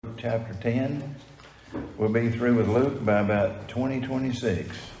chapter 10. We'll be through with Luke by about 2026.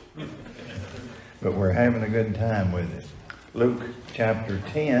 But we're having a good time with it. Luke chapter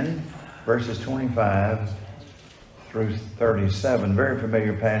 10, verses 25 through 37. Very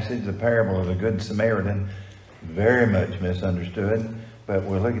familiar passage, the parable of the Good Samaritan. Very much misunderstood. But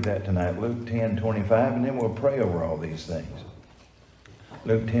we'll look at that tonight. Luke 10, 25, and then we'll pray over all these things.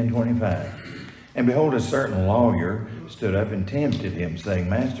 Luke 10, 25. And behold, a certain lawyer stood up and tempted him, saying,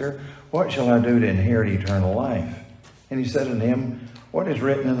 Master, what shall I do to inherit eternal life? And he said unto him, What is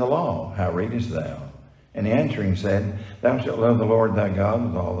written in the law? How readest thou? And he answering said, Thou shalt love the Lord thy God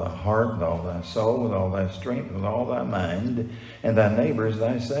with all thy heart, with all thy soul, with all thy strength, with all thy mind, and thy neighbor as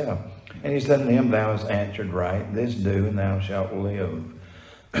thyself. And he said unto him, Thou hast answered right, this do, and thou shalt live.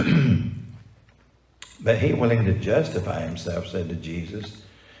 But he, willing to justify himself, said to Jesus,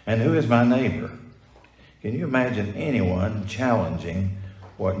 And who is my neighbor? Can you imagine anyone challenging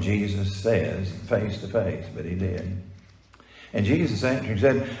what Jesus says face to face? But he did. And Jesus answering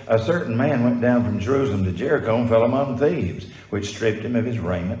said, A certain man went down from Jerusalem to Jericho and fell among thieves, which stripped him of his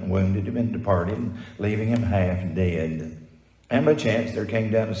raiment, and wounded him, and departed, leaving him half dead. And by chance there came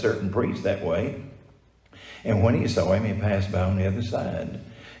down a certain priest that way, and when he saw him, he passed by on the other side.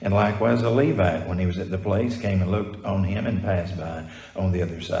 And likewise a Levite, when he was at the place, came and looked on him and passed by on the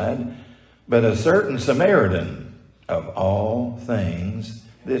other side. But a certain Samaritan, of all things,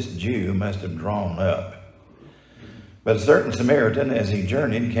 this Jew must have drawn up. But a certain Samaritan, as he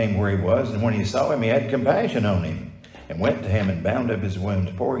journeyed, came where he was, and when he saw him, he had compassion on him, and went to him and bound up his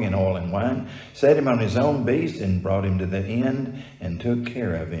wounds, pouring in oil and wine, set him on his own beast, and brought him to the inn, and took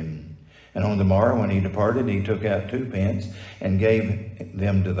care of him. And on the morrow, when he departed, he took out 2 pence, and gave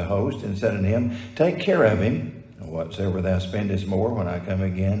them to the host, and said unto him, Take care of him, and whatsoever thou spendest more, when I come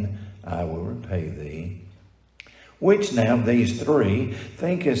again, I will repay thee. Which now of these 3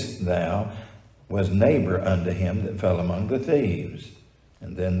 thinkest thou was neighbor unto him that fell among the thieves?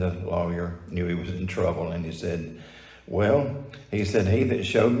 And then the lawyer knew he was in trouble, and he said, he said, He that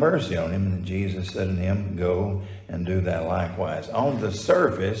showed mercy on him. And Jesus said unto him, Go and do that likewise. On the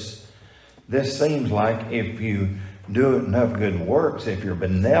surface, this seems like if you do enough good works, if you're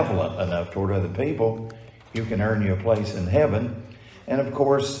benevolent enough toward other people, you can earn you a place in heaven. And of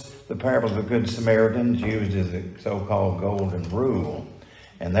course, the parable of the Good Samaritan is used as a so-called golden rule,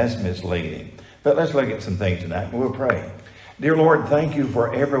 and that's misleading. But let's look at some things tonight, and we'll pray. Dear Lord, thank you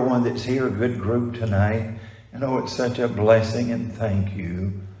for everyone that's here, a good group tonight. And oh, it's such a blessing, and thank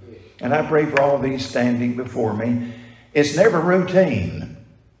you. And I pray for all these standing before me. It's never routine.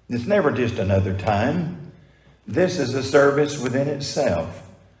 It's never just another time. This is a service within itself.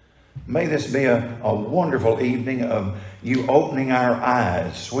 May this be a wonderful evening of you opening our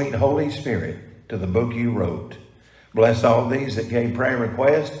eyes, sweet Holy Spirit, to the book you wrote. Bless all these that gave prayer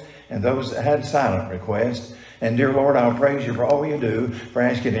requests and those that had silent requests. And dear Lord, I'll praise you for all you do, for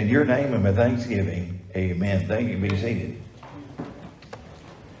asking in your name and with thanksgiving. Amen. Thank you. Be seated.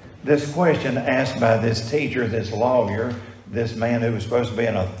 This question asked by this teacher, this lawyer, this man who was supposed to be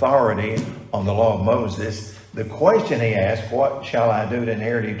an authority on the law of Moses, the question he asked, what shall I do to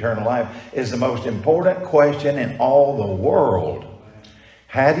inherit eternal life, is the most important question in all the world.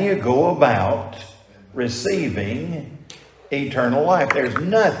 How do you go about receiving eternal life? There's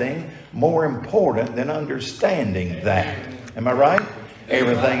nothing more important than understanding that. Am I right?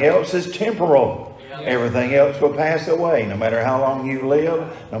 Everything else is temporal. Everything else will pass away. No matter how long you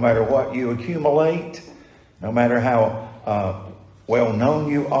live, no matter what you accumulate, no matter how well known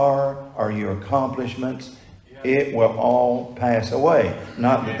you are or your accomplishments, it will all pass away.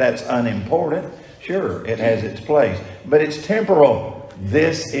 Not that that's unimportant. Sure, it has its place. But it's temporal.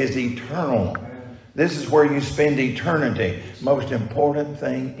 This is eternal. This is where you spend eternity. Most important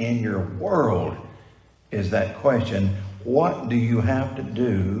thing in your world is that question, what do you have to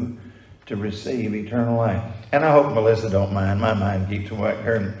do to receive eternal life? And I hope Melissa don't mind. My mind keeps away.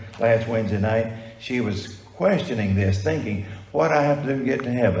 Her last Wednesday night, she was questioning this, thinking, what I have to do to get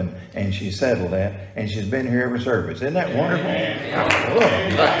to heaven. And she settled that, and she's been here every service. Isn't that wonderful? I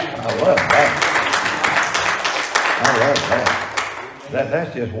love that. I love that.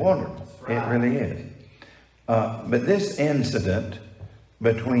 That's just wonderful. It really is. But this incident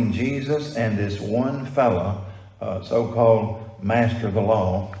between Jesus and this one fellow, so-called master of the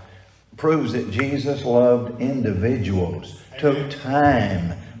law, proves that Jesus loved individuals, took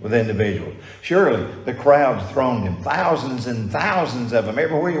time with individuals. Surely the crowds thronged him, thousands and thousands of them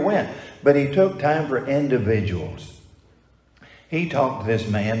everywhere he went, but he took time for individuals. He talked to this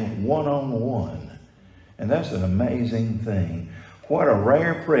man one-on-one, and that's an amazing thing. What a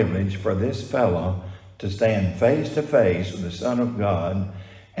rare privilege for this fellow to stand face to face with the Son of God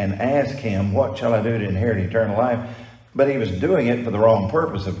and ask him, what shall I do to inherit eternal life? But he was doing it for the wrong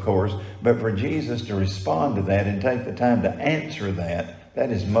purpose, of course. But for Jesus to respond to that and take the time to answer that, that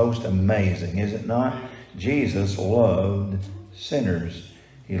is most amazing, is it not? Jesus loved sinners.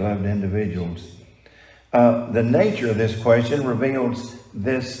 He loved individuals. The nature of this question reveals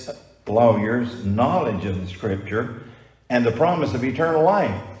this lawyer's knowledge of the Scripture and the promise of eternal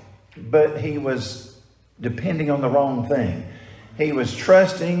life. But he was depending on the wrong thing. He was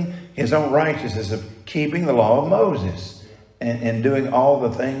trusting his own righteousness of keeping the law of Moses and doing all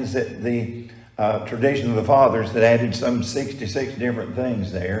the things that the tradition of the fathers that added some 66 different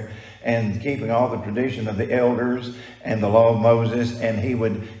things there, and keeping all the tradition of the elders and the law of Moses, and he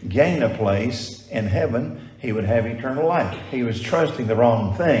would gain a place in heaven. He would have eternal life. He was trusting the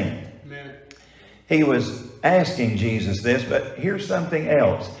wrong thing. Amen. He was asking Jesus this, but here's something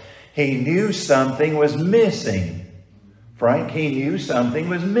else. He knew something was missing. Frank, he knew something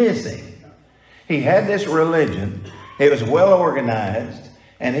was missing. He had this religion. It was well organized,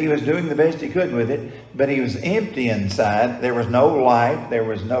 and he was doing the best he could with it, but he was empty inside. There was no life. There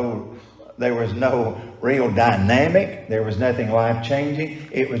was no real dynamic. There was nothing life-changing.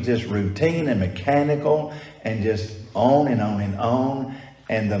 It was just routine and mechanical and just on and on and on.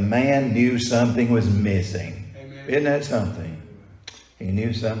 And the man knew something was missing. Amen. Isn't that something? He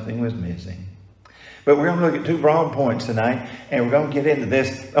knew something was missing. But we're going to look at two broad points tonight, and we're going to get into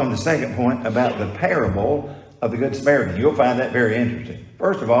this on the second point about the parable of the Good Samaritan. You'll find that very interesting.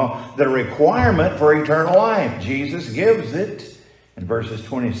 First of all, the requirement for eternal life. Jesus gives it in verses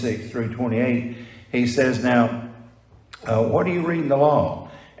 26 through 28. He says, now, what do you read in the law?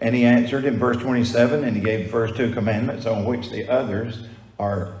 And he answered in verse 27, and he gave the first two commandments on which the others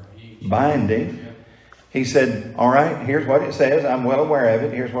are binding. He said, all right, here's what it says. I'm well aware of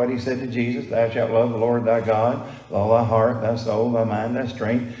it. Here's what he said to Jesus. Thou shalt love the Lord thy God with all thy heart, thy soul, thy mind, thy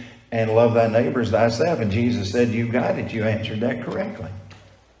strength, and love thy neighbors thyself. And Jesus said, you got it. You answered that correctly.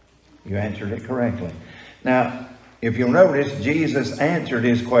 You answered it correctly. Now, if you'll notice, Jesus answered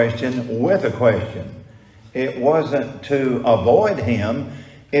his question with a question. It wasn't to avoid him.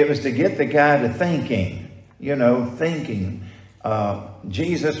 It was to get the guy to thinking. Thinking.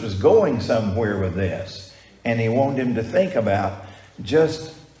 Jesus was going somewhere with this, and he wanted him to think about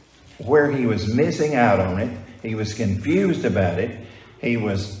just where he was missing out on it. He was confused about it. He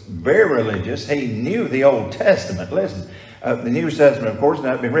was very religious. He knew the Old Testament. Listen, the New Testament, of course,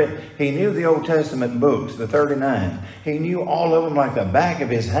 not been written. He knew the Old Testament books, the 39. He knew all of them like the back of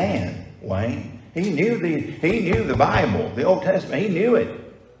his hand, Wayne. He knew the Bible, the Old Testament. He knew it.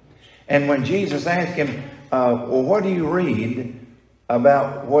 And when Jesus asked him, well, what do you read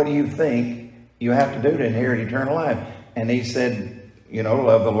about what do you think you have to do to inherit eternal life? And he said,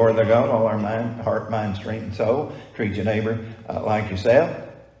 love the Lord thy God, all our mind, heart, mind, strength, and soul. Treat your neighbor like yourself.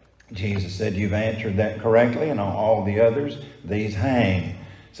 Jesus said, you've answered that correctly, and on all the others, these hang.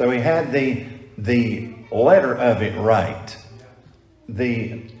 So he had the letter of it right,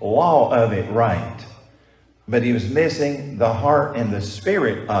 the law of it right, but he was missing the heart and the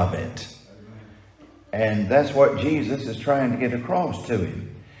spirit of it. And that's what Jesus is trying to get across to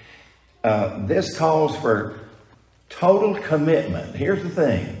him. This calls for total commitment. Here's the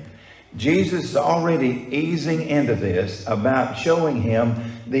thing. Jesus is already easing into this about showing him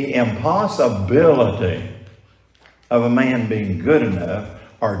the impossibility of a man being good enough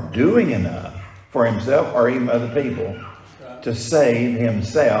or doing enough for himself or even other people to save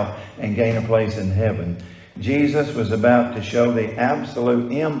himself and gain a place in heaven. Jesus was about to show the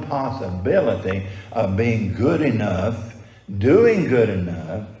absolute impossibility of being good enough, doing good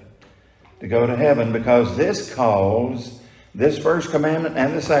enough to go to heaven, because this first commandment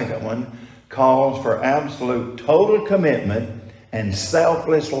and the second one calls for absolute total commitment and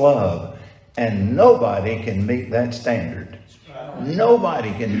selfless love. And nobody can meet that standard.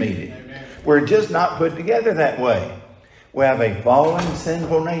 Nobody can meet it. We're just not put together that way. We have a fallen,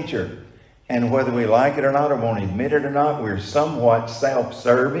 sinful nature. And whether we like it or not, or won't admit it or not, we're somewhat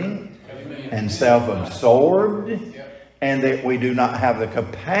self-serving and self-absorbed. And that we do not have the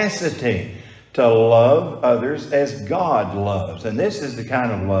capacity to love others as God loves. And this is the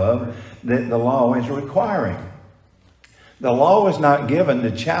kind of love that the law is requiring. The law was not given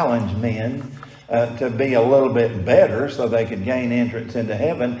to challenge men to be a little bit better so they could gain entrance into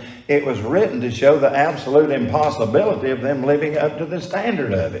heaven. It was written to show the absolute impossibility of them living up to the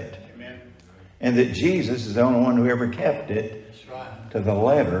standard of it. Amen. And that Jesus is the only one who ever kept it to the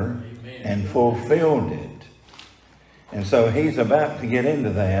letter and fulfilled it. And so he's about to get into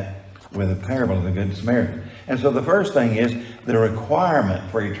that with the parable of the Good Samaritan. And so the first thing is the requirement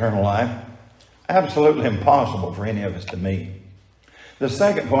for eternal life. Absolutely impossible for any of us to meet. The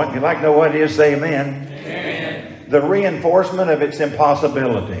second point, if you'd like to know what it is, say amen. Amen. The reinforcement of its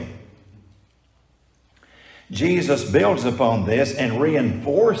impossibility. Jesus builds upon this and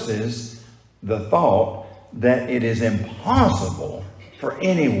reinforces the thought that it is impossible for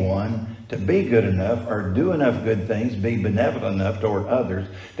anyone to be good enough or do enough good things, be benevolent enough toward others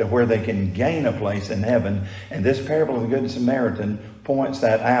to where they can gain a place in heaven. And this parable of the Good Samaritan points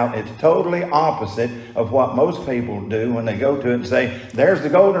that out. It's totally opposite of what most people do when they go to it and say, there's the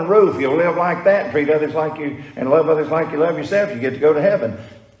golden rule. If you'll live like that, treat others like you, and love others like you love yourself, you get to go to heaven.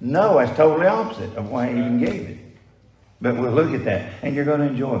 No, that's totally opposite of why he even gave it. But we'll look at that, and you're going to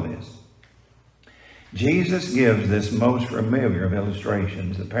enjoy this. Jesus gives this most familiar of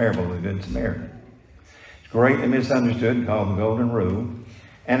illustrations, the parable of the Good Samaritan. It's greatly misunderstood, called the golden rule.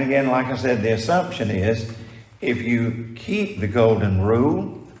 And again, like I said, the assumption is if you keep the golden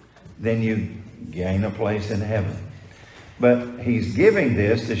rule, then you gain a place in heaven. But he's giving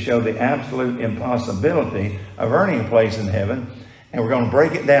this to show the absolute impossibility of earning a place in heaven. And we're going to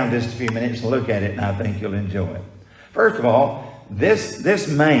break it down just a few minutes and look at it, and I think you'll enjoy it. First of all, this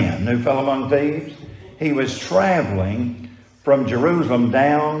man who fell among thieves, he was traveling from Jerusalem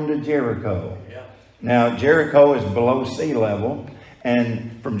down to Jericho. Yeah. Now, Jericho is below sea level,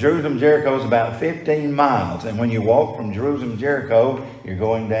 and from Jerusalem to Jericho is about 15 miles. And when you walk from Jerusalem to Jericho, you're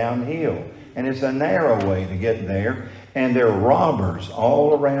going downhill. And it's a narrow way to get there. And there are robbers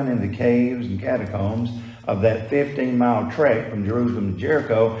all around in the caves and catacombs of that 15-mile trek from Jerusalem to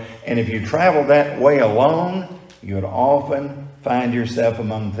Jericho. And if you travel that way alone, you would often find yourself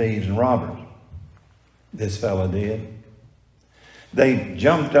among thieves and robbers. This fellow did. They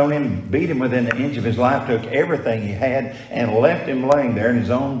jumped on him, beat him within an inch of his life, took everything he had, and left him laying there in his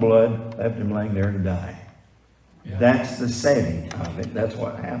own blood, left him laying there to die. Yeah. That's the setting of it. That's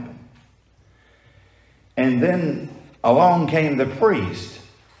what happened. And then along came the priest.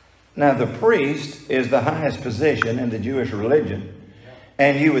 Now, the priest is the highest position in the Jewish religion.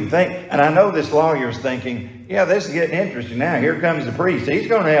 And you would think, and I know this lawyer's thinking, yeah, this is getting interesting now. Here comes the priest. He's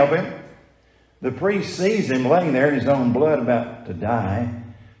going to help him. The priest sees him laying there in his own blood about to die.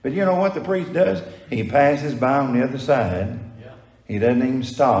 But you know what the priest does? He passes by on the other side. Yeah. He doesn't even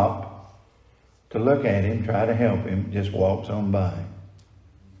stop to look at him, try to help him. Just walks on by.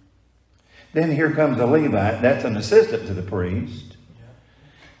 Then here comes a Levite. That's an assistant to the priest. Yeah.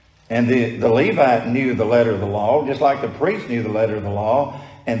 And the Levite knew the letter of the law, just like the priest knew the letter of the law.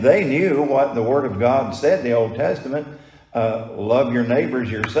 And they knew what the Word of God said in the Old Testament. Love your neighbors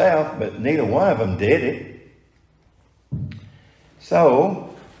yourself, but neither one of them did it.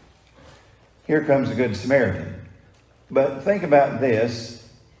 So, here comes the Good Samaritan. But think about this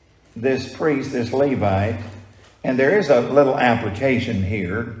priest, this Levite, and there is a little application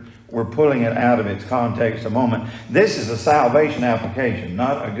here. We're pulling it out of its context a moment. This is a salvation application,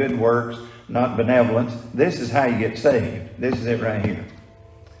 not a good works, not benevolence. This is how you get saved. This is it right here.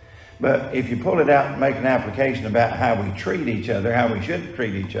 But if you pull it out and make an application about how we treat each other, how we should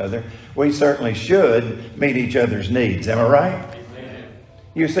treat each other, we certainly should meet each other's needs. Am I right? Amen.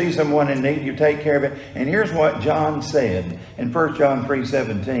 You see someone in need, you take care of it. And here's what John said in 1 John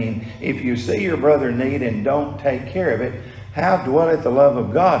 3:17. If you see your brother in need and don't take care of it, how dwelleth the love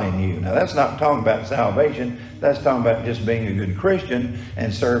of God in you? Now that's not talking about salvation. That's talking about just being a good Christian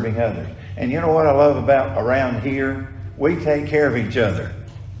and serving others. And you know what I love about around here? We take care of each other.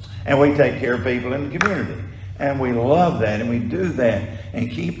 And we take care of people in the community. And we love that, and we do that, and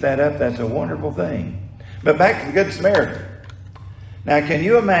keep that up. That's a wonderful thing. But back to the Good Samaritan. Now, can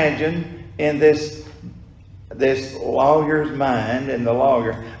you imagine in this lawyer's mind, and the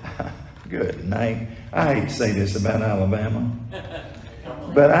lawyer, good name, I hate to say this about Alabama,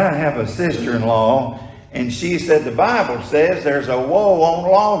 but I have a sister-in-law, and she said the Bible says there's a woe on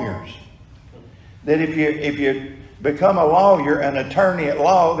lawyers. That if you become a lawyer, an attorney at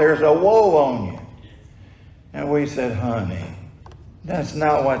law, there's a woe on you. And we said, honey, that's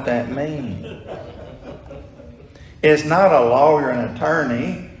not what that means. It's not a lawyer, an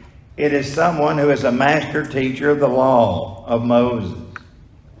attorney. It is someone who is a master teacher of the law of Moses.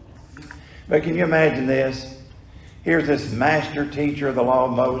 But can you imagine this? Here's this master teacher of the law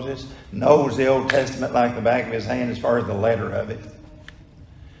of Moses, knows the Old Testament like the back of his hand as far as the letter of it.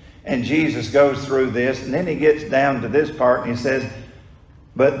 And Jesus goes through this, and then he gets down to this part, and he says,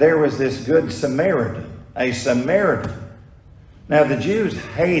 but there was this good Samaritan, a Samaritan. Now, the Jews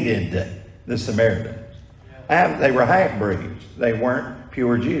hated the Samaritans. They were half-breeds. They weren't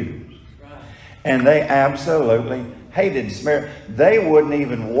pure Jews. And they absolutely hated Samaria. They wouldn't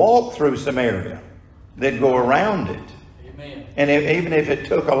even walk through Samaria. They'd go around it. Amen. And even if it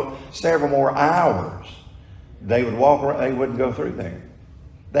took several more hours, they would walk around. They wouldn't go through there.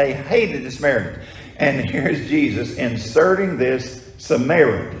 They hated the Samaritans. And here's Jesus inserting this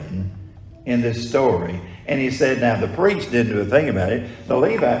Samaritan in this story. And he said, now the priest didn't do a thing about it. The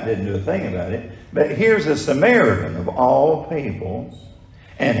Levite didn't do a thing about it. But here's a Samaritan of all people.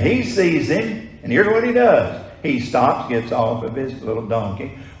 And he sees him. And here's what he does. He stops, gets off of his little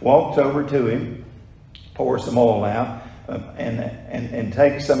donkey, walks over to him, pours some oil out, and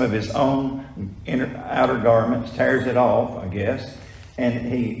takes some of his own outer garments, tears it off, I guess.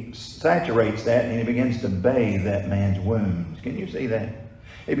 And he saturates that and he begins to bathe that man's wounds. Can you see that?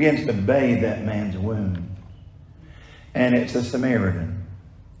 He begins to bathe that man's wound. And it's a Samaritan.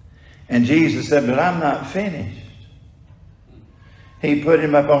 And Jesus said, but I'm not finished. He put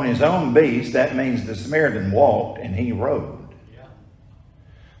him up on his own beast. That means the Samaritan walked and he rode. Yeah.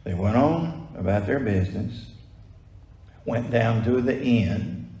 They went on about their business. Went down to the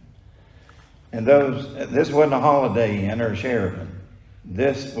inn. And this wasn't a Holiday Inn or a Sheraton.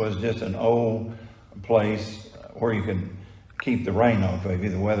 This was just an old place where you could keep the rain off of you,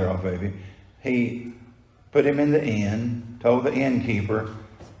 the weather off of you. He put him in the inn, told the innkeeper,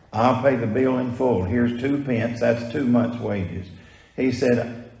 I'll pay the bill in full. Here's 2 pence. That's 2 months' wages. He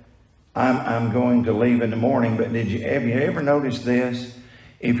said, I'm going to leave in the morning, but have you ever noticed this?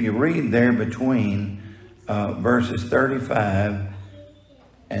 If you read there between verses 35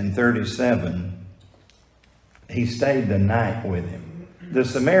 and 37, he stayed the night with him. The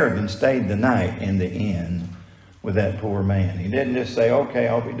Samaritan stayed the night in the inn with that poor man. He didn't just say, okay, I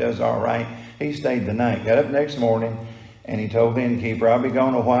hope he does all right. He stayed the night, got up next morning, and he told the innkeeper, I'll be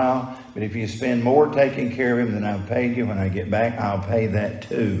gone a while, but if you spend more taking care of him than I've paid you when I get back, I'll pay that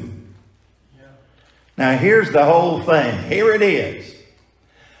too. Yeah. Now here's the whole thing. Here it is.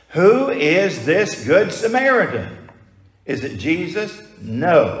 Who is this good Samaritan? Is it Jesus?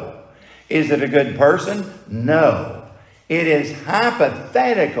 No. Is it a good person? No. It is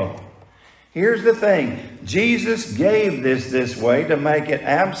hypothetical. Here's the thing. Jesus gave this way to make it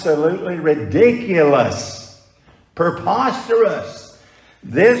absolutely ridiculous, preposterous.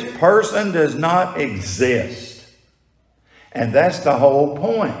 This person does not exist. And that's the whole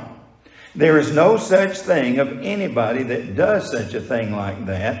point. There is no such thing of anybody that does such a thing like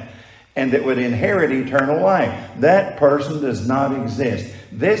that and that would inherit eternal life. That person does not exist.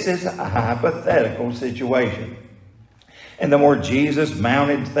 This is a hypothetical situation. And the more Jesus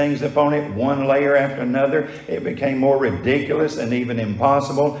mounted things upon it, one layer after another, it became more ridiculous and even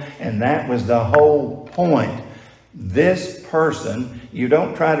impossible. And that was the whole point. This person, you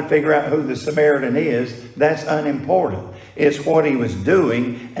don't try to figure out who the Samaritan is. That's unimportant. It's what he was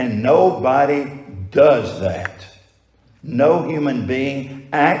doing, and nobody does that. No human being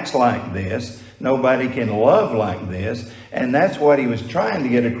acts like this. Nobody can love like this. And that's what he was trying to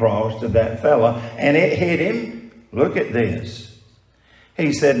get across to that fella. And it hit him. Look at this.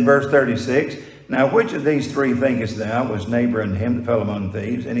 He said in verse 36, now which of these 3 thinkest thou was neighbor unto him that fell among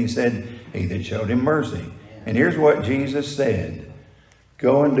thieves? And he said, he that showed him mercy. And here's what Jesus said.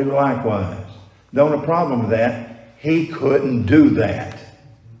 Go and do likewise. The only problem with that, he couldn't do that.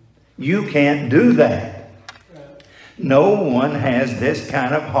 You can't do that. No one has this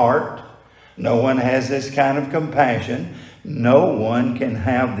kind of heart. No one has this kind of compassion. No one can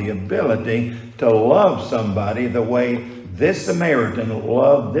have the ability to love somebody the way this Samaritan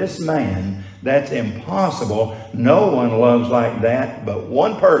loved this man. That's impossible. No one loves like that but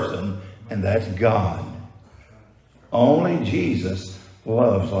one person, and that's God. Only Jesus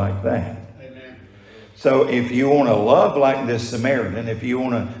loves like that. Amen. So if you want to love like this Samaritan, if you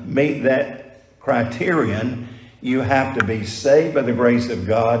want to meet that criterion, you have to be saved by the grace of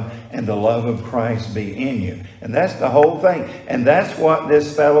God and the love of Christ be in you. And that's the whole thing. And that's what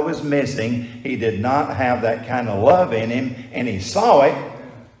this fellow was missing. He did not have that kind of love in him, and he saw it,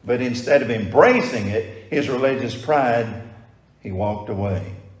 but instead of embracing it, his religious pride, he walked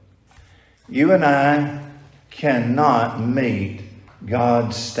away. You and I cannot meet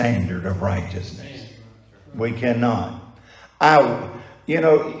God's standard of righteousness. We cannot.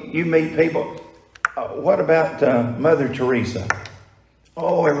 You meet people. What about Mother Teresa?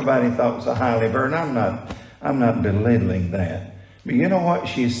 Oh, everybody thought so highly of her, and I'm not belittling that. But you know what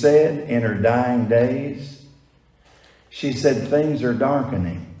she said in her dying days? She said, things are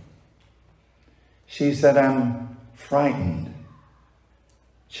darkening. She said, I'm frightened.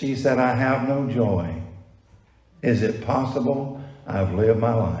 She said, I have no joy. Is it possible I've lived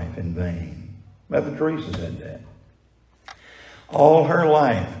my life in vain? Mother Teresa said that. All her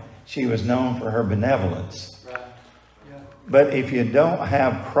life, she was known for her benevolence. Right. Yeah. But if you don't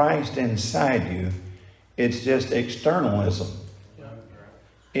have Christ inside you, it's just externalism. Yeah.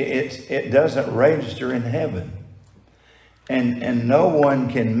 It doesn't register in heaven. And no one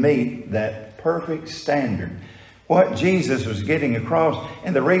can meet that perfect standard. What Jesus was getting across,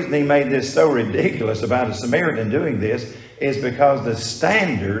 and the reason he made this so ridiculous about a Samaritan doing this, is because the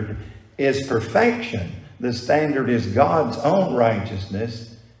standard is perfection. The standard is God's own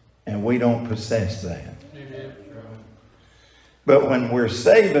righteousness, and we don't possess that. Amen. But when we're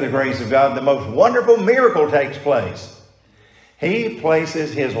saved by the grace of God, the most wonderful miracle takes place. He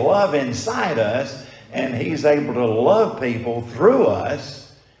places His love inside us, and He's able to love people through us,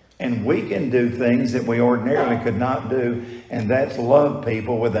 and we can do things that we ordinarily could not do, and that's love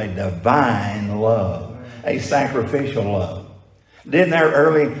people with a divine love, a sacrificial love. Didn't our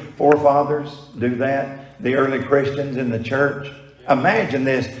early forefathers do that? The early Christians in the church? Imagine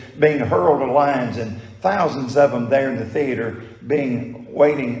this, being hurled to lions and thousands of them there in the theater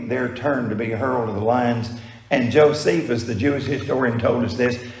waiting their turn to be hurled to the lions. And Josephus, the Jewish historian, told us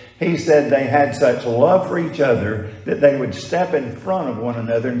this. He said they had such love for each other that they would step in front of one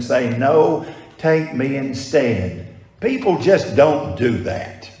another and say, "No, take me instead." People just don't do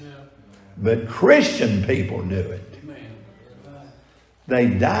that. But Christian people do it. They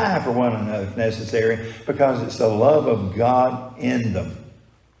die for one another if necessary, because it's the love of God in them.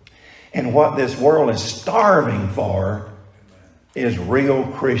 And what this world is starving for is real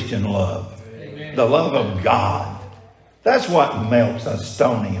Christian love. Amen. The love of God. That's what melts a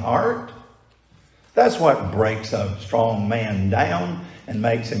stony heart. That's what breaks a strong man down and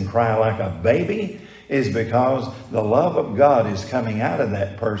makes him cry like a baby, is because the love of God is coming out of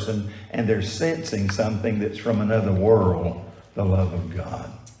that person and they're sensing something that's from another world. The love of God.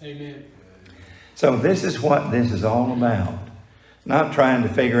 Amen. So this is what this is all about. Not trying to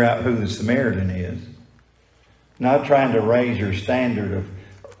figure out who the Samaritan is. Not trying to raise your standard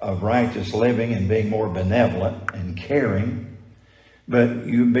of righteous living and being more benevolent and caring. But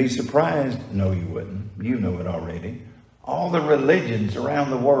you'd be surprised. No, you wouldn't. You know it already. All the religions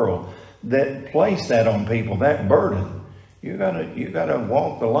around the world that place that on people, that burden. You gotta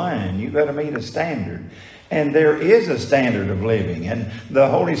walk the line. You gotta meet a standard. And there is a standard of living. And the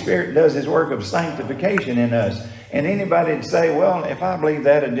Holy Spirit does His work of sanctification in us. And anybody would say, well, if I believe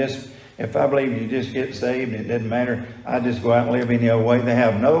that, if I believe you just get saved, it doesn't matter, I just go out and live any old way. They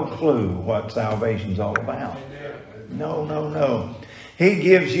have no clue what salvation's all about. No. He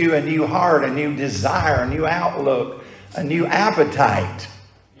gives you a new heart, a new desire, a new outlook, a new appetite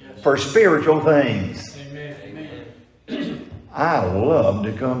for spiritual things. I love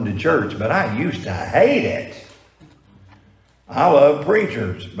to come to church, but I used to hate it. I love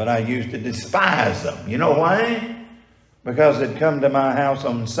preachers, but I used to despise them. You know why? Because they'd come to my house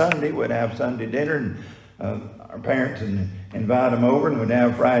on Sunday, we'd have Sunday dinner, and our parents would invite them over, and we'd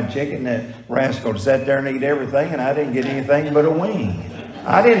have fried chicken. That rascal would sit there and eat everything, and I didn't get anything but a wing.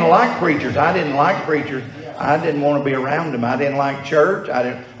 I didn't like preachers. I didn't want to be around them. I didn't like church. I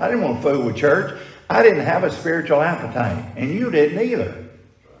didn't want to fool with church. I didn't have a spiritual appetite, and you didn't either.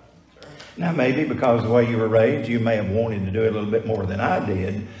 Now, maybe because of the way you were raised, you may have wanted to do it a little bit more than I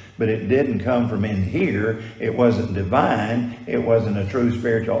did, but it didn't come from in here. It wasn't divine. It wasn't a true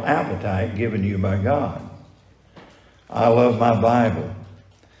spiritual appetite given you by God. I love my Bible.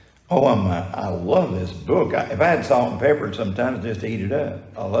 I love this book. If I had salt and pepper sometimes, just eat it up.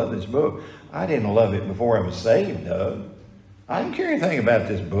 I love this book. I didn't love it before I was saved, Doug. I didn't care anything about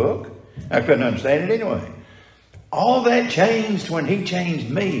this book. I couldn't understand it anyway. All that changed when He changed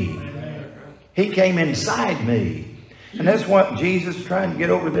me. He came inside me. And that's what Jesus is trying to get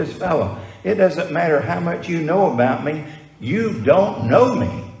over this fellow. It doesn't matter how much you know about me. You don't know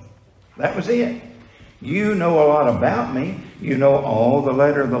me. That was it. You know a lot about me. You know all the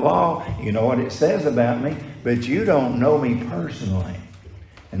letter of the law. You know what it says about me. But you don't know me personally.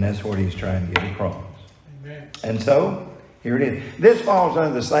 And that's what He's trying to get across. Amen. And so, here it is. This falls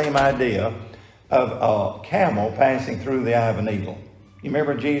under the same idea of a camel passing through the eye of a needle. You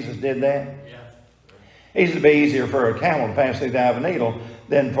remember Jesus did that? Yeah. It used to be easier for a camel to pass through the eye of a needle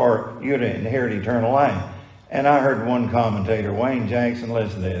than for you to inherit eternal life. And I heard one commentator, Wayne Jackson,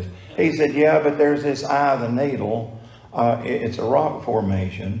 listen to this. He said, yeah, but there's this eye of the needle. It's a rock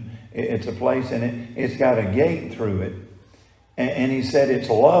formation. It's a place in it. It's got a gate through it. And he said it's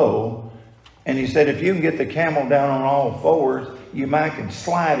low. And he said, if you can get the camel down on all fours, you might can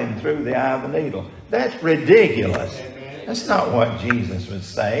slide him through the eye of the needle. That's ridiculous. That's not what Jesus was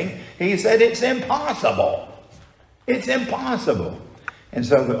saying. He said it's impossible. It's impossible. And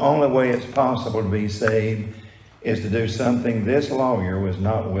so the only way it's possible to be saved is to do something this lawyer was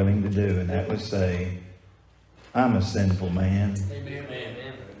not willing to do. And that was say, I'm a sinful man.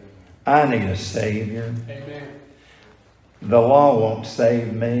 I need a Savior. The law won't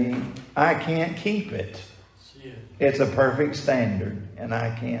save me. I can't keep it. It's a perfect standard, and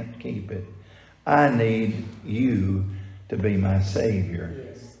I can't keep it. I need you to be my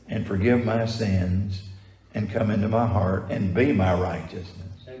Savior and forgive my sins and come into my heart and be my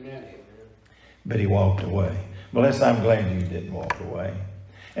righteousness. Amen. But he walked away. Melissa, I'm glad you didn't walk away.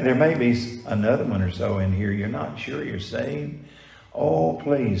 And there may be another one or so in here. You're not sure you're saved. Oh,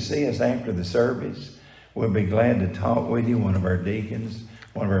 please see us after the service. We'll be glad to talk with you, one of our deacons,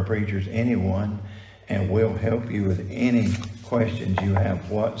 one of our preachers, anyone, and we'll help you with any questions you have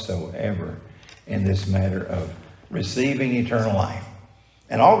whatsoever in this matter of receiving eternal life.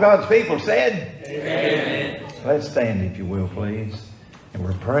 And all God's people said, amen. Let's stand, if you will, please. And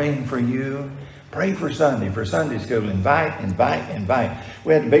we're praying for you. Pray for Sunday school. Invite.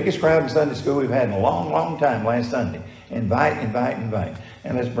 We had the biggest crowd in Sunday school we've had in a long, long time last Sunday. Invite.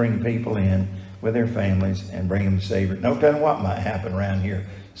 And let's bring people in with their families and bring them to Savior. No telling what might happen around here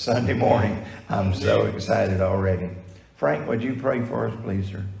Sunday morning. I'm so excited already. Frank, would you pray for us, please,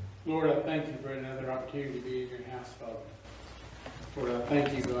 sir? Lord, I thank you for another opportunity to be in your house, Father. Lord, I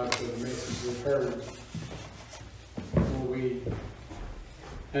thank you, God, for the message we've heard. Lord, we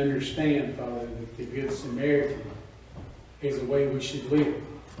understand, Father, that the Good Samaritan is the way we should live.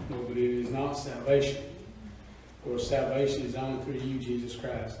 Lord, but it is not salvation. Lord, salvation is only through you, Jesus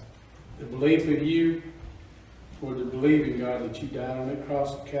Christ. The belief of you, or the believing, God, that you died on the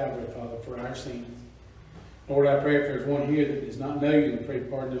cross of Calvary, Father, for our sins. Lord, I pray if there's one here that does not know you and pray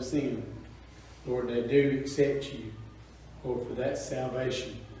pardon of sin, Lord, they do accept you, Lord, for that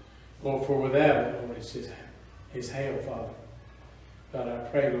salvation. Lord, for without it, Lord, it's hell, Father. God, I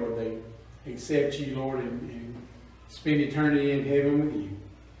pray, Lord, they accept you, Lord, and spend eternity in heaven with you.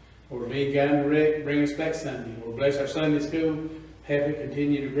 Lord, be guide and direct, bring us back Sunday. Lord, bless our Sunday school, help it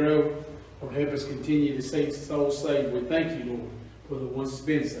continue to grow. Lord, help us continue to see souls saved. We thank you, Lord, for the ones that's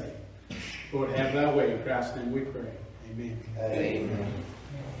been saved. Lord, have thy way. In Christ's name we pray. Amen. Amen.